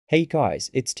Hey guys,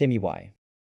 it's Timmy Y.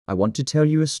 I want to tell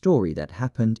you a story that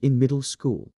happened in middle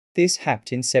school. This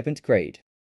happened in 7th grade.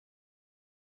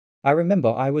 I remember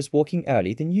I was walking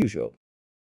early than usual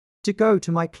To go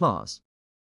to my class,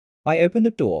 I opened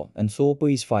the door and saw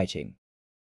boys fighting.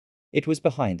 It was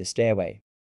behind the stairway.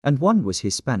 and one was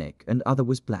Hispanic and other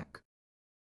was black.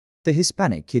 The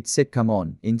Hispanic kid said, "Come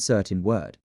on," insert in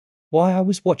word. While I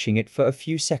was watching it for a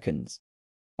few seconds,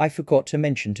 I forgot to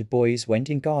mention two boys went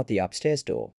and guard the upstairs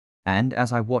door. And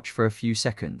as I watched for a few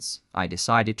seconds, I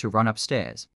decided to run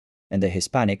upstairs. And the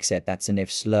Hispanic said that's an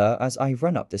F slur as I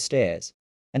run up the stairs.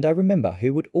 And I remember he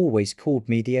would always call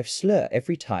me the F slur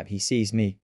every time he sees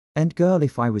me. And girl,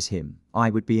 if I was him,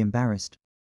 I would be embarrassed.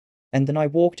 And then I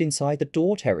walked inside the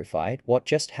door terrified what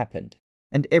just happened.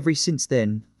 And ever since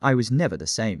then, I was never the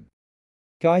same.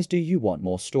 Guys, do you want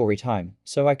more story time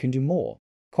so I can do more?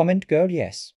 Comment girl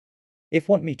yes. If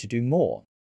want me to do more.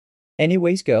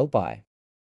 Anyways girl bye.